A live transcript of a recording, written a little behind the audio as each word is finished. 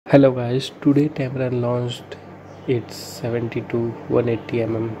Hello guys, today Tamron launched its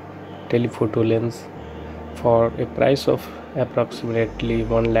 70-180mm telephoto lens for a price of approximately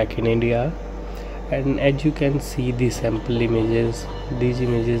 1 lakh in India. And as you can see the sample images, these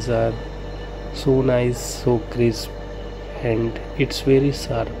images are so nice, so crisp, and it's very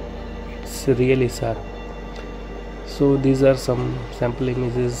sharp. It's really sharp. So these are some sample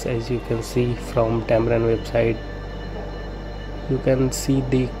images as you can see from Tamron website. You can see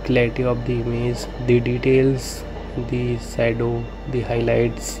the clarity of the image, the details, the shadow, the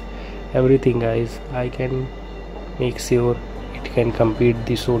highlights, everything guys. I can make sure it can compete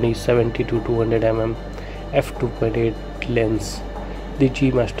the Sony 70-200mm f2.8 lens, the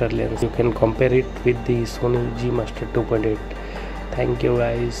G Master lens. You can compare it with the Sony G Master 2.8. Thank you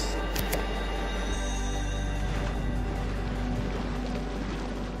guys.